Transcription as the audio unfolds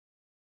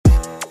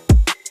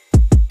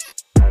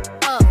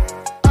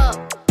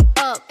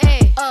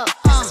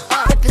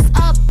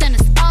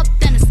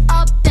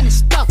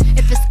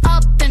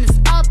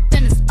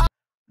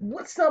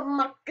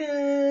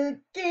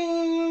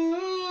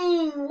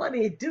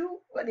he do?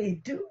 What he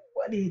do?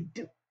 What he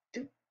do?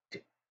 Do, do.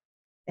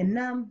 And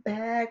I'm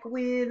back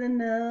with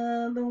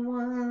another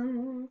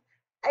one.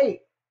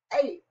 Hey,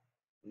 hey.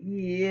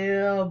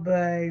 Yeah,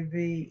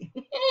 baby.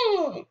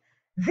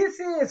 This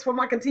is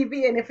Famaca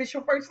TV, and if it's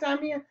your first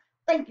time here,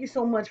 thank you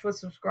so much for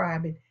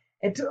subscribing.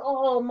 And to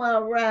all my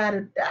ride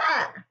or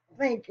die,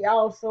 thank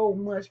y'all so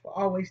much for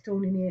always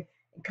tuning in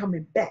and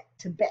coming back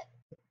to back,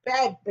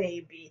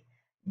 baby.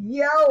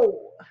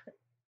 Yo,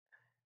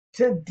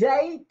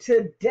 today,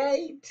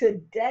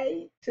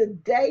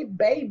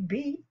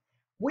 baby,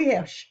 we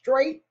have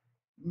Straight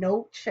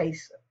No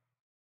Chaser.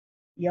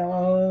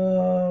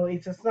 Yo,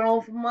 it's a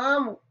song for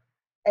mama.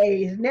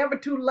 Hey, it's never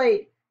too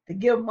late to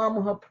give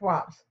mama her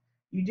props.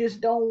 You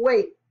just don't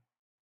wait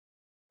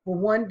for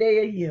one day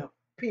a year,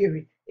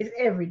 period. It's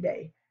every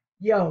day.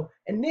 Yo,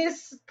 and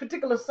this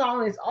particular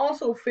song is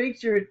also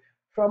featured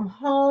from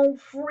Home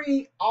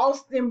Free,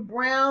 Austin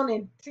Brown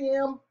and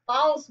Tim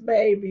Foust,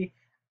 baby.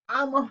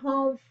 I'm a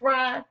home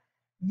fry,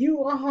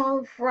 you a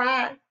home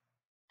fry.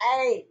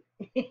 Hey.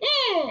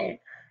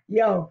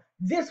 Yo,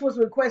 this was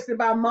requested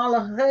by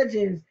Marla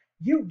Hudgens.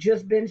 You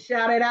just been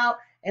shouted out.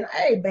 And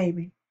hey,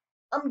 baby,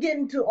 I'm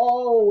getting to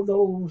all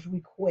those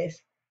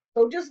requests.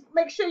 So just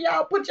make sure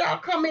y'all put y'all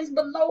comments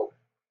below.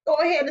 Go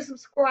ahead and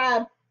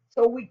subscribe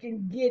so we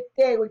can get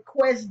that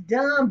request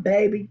done,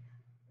 baby.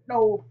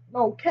 No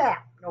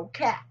cap.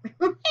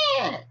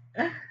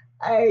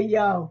 Hey,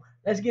 yo,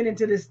 let's get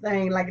into this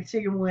thing like a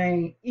chicken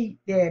wing. Eat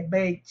that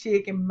baked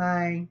chicken,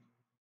 man.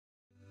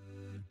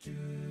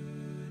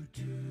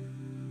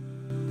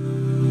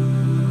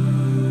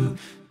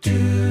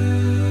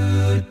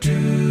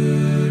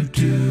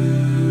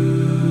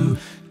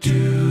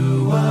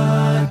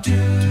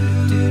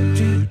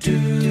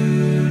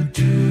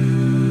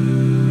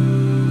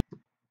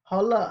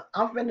 Hold up,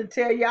 I'm finna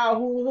tell y'all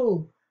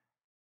who.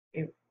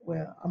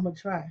 Well, I'm gonna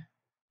try.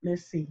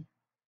 Let's see.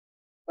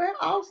 Where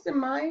Austin,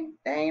 man?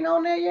 They ain't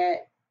on there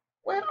yet.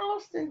 Where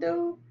Austin,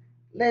 dude?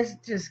 Let's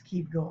just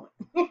keep going.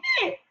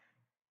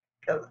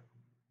 Cause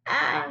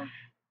I'm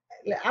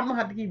gonna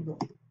have to keep going.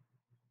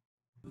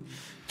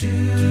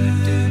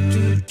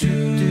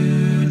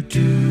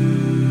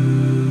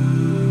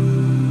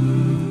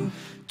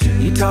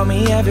 You taught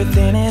me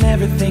everything, and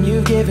everything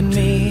you've given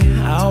me,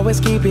 I always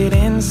keep it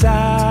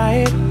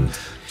inside.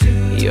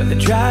 You're the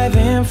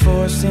driving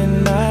force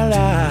in my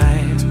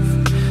life.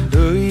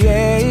 Oh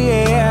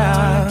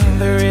yeah.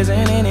 There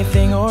isn't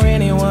anything or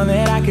anyone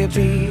that I could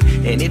be,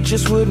 and it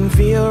just wouldn't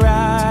feel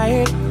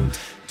right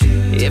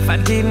if I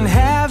didn't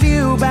have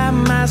you by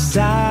my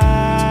side.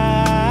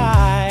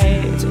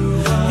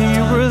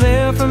 You were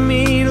there for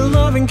me to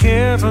love and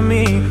care for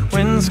me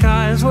when the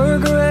skies were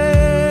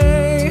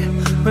gray.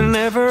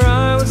 Whenever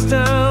I was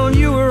down,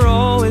 you were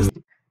always.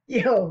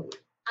 Yo,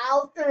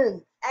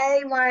 Austin,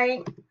 hey,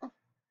 man.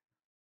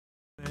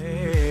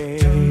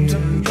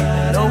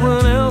 No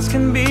one else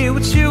can be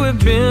what you have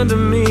been to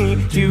me.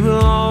 You will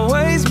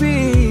always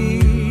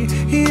be.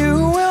 You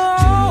will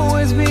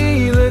always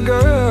be the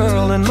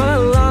girl in my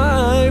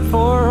life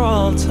for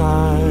all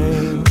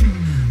time.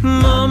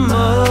 Mama,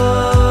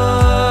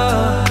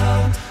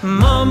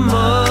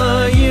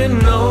 mama, you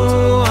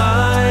know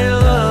I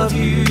love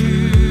you.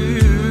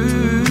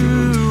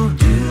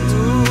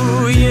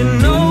 You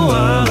know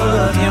I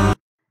love you.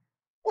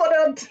 What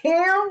up,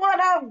 Tim? What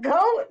up,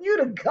 GOAT? You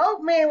the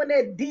GOAT, man, with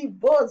that deep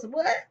voice.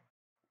 What?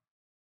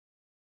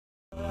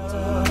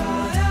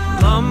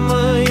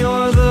 Mama,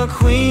 you're the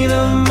queen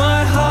of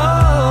my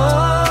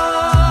heart.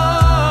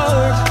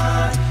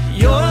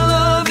 Your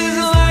love is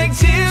like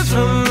tears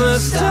from the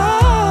stars.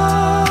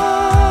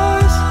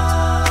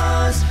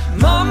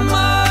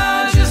 Mama,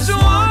 I just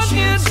want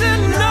you to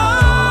know,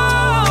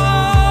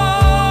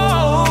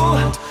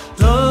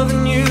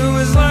 loving you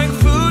is like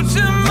food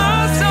to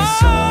my soul.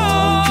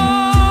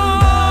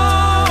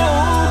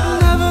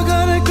 Never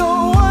gonna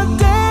go one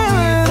day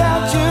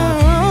without you.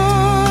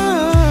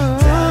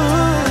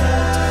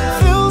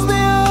 Fills me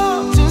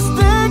up just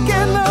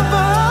thinking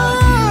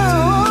about you.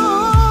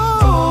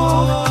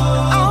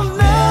 I'll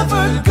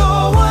never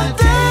go one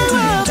day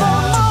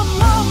without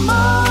my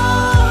mama.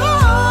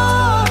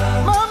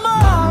 Mama,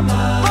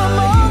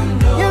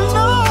 you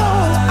know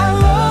I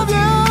love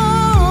you.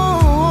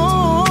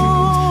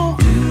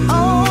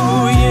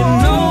 Oh, you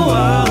know I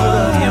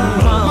love you,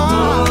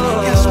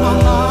 mama. Yes, my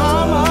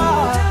mama.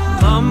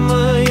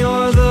 Mama,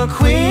 you're the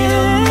queen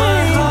of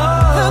my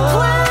heart. The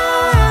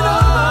queen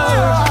of my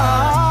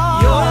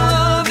heart. Your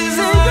love is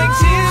like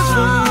tears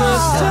from the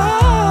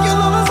stars. Your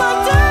love is like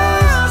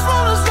tears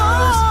from the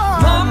stars.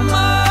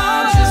 Mama, I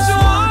just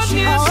want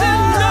you to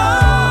know,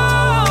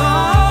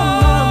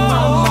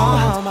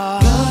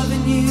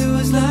 loving you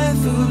is like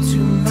food to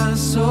my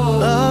soul.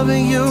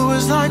 Loving you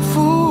is like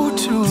food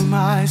to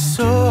my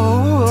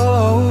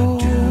soul.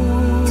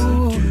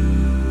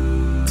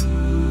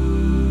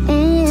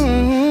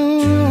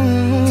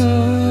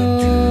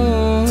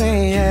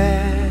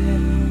 Yeah.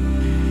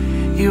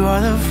 You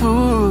are the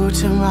food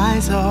to my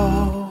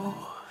soul.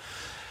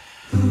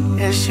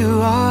 Yes,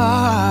 you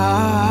are.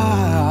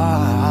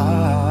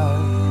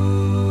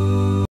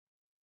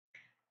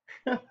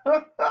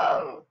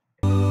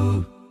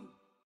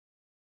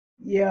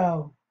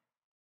 Yo,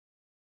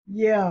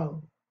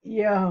 yo,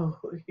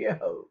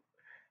 yo.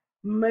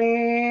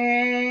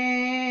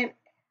 Man,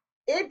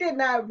 it did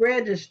not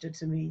register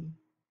to me.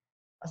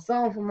 A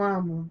song for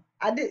mama.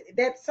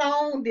 That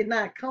song did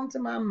not come to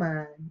my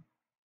mind.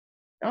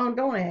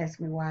 Don't ask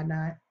me why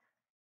not.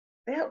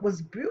 That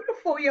was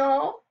beautiful,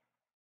 y'all.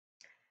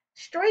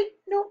 Straight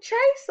no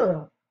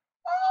chaser.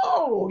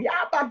 Oh,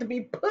 y'all about to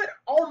be put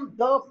on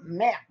the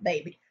map,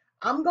 baby.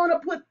 I'm gonna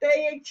put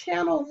their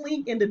channel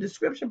link in the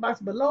description box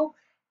below.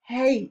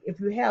 Hey, if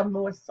you have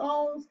more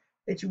songs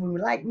that you would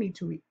like me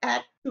to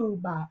react to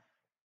by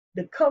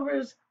the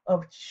covers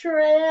of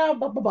Trail,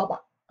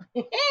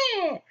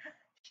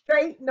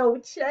 Straight No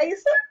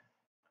Chaser.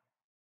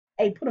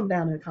 Hey, put them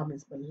down in the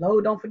comments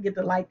below. Don't forget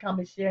to like,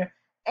 comment, share,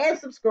 and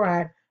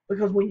subscribe.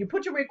 Because when you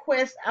put your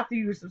request after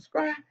you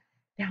subscribe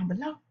down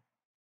below,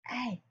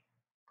 hey,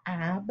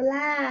 I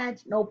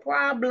oblige. No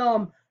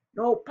problem.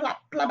 No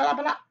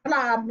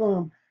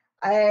problem.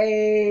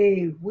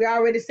 Hey, we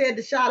already said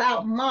to shout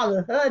out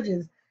Marla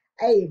Hudgens.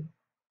 Hey,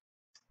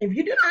 if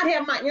you do not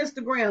have my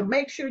Instagram,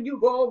 make sure you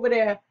go over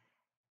there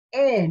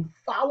and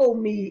follow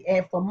me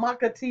at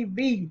Famaca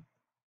TV.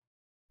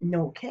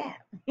 No cap.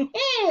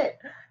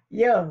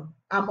 Yo,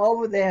 I'm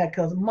over there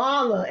because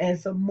Marla and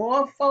some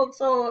more folks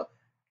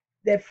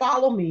that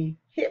follow me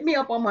hit me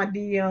up on my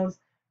DMs.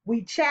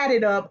 We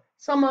chatted up.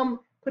 Some of them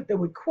put the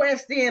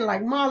request in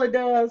like Marla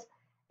does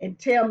and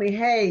tell me,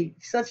 hey,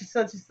 such and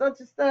such and such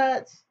and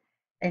such.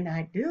 And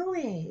I do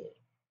it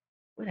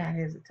without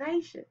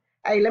hesitation.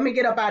 Hey, let me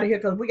get up out of here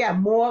because we got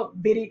more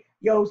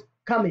videos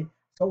coming.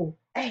 So,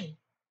 hey,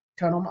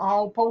 turn on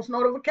all post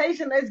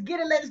notifications. Let's get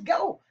it. Let's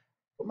go.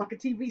 Maka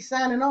TV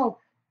signing off.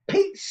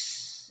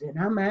 Peace. And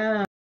I'm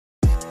out.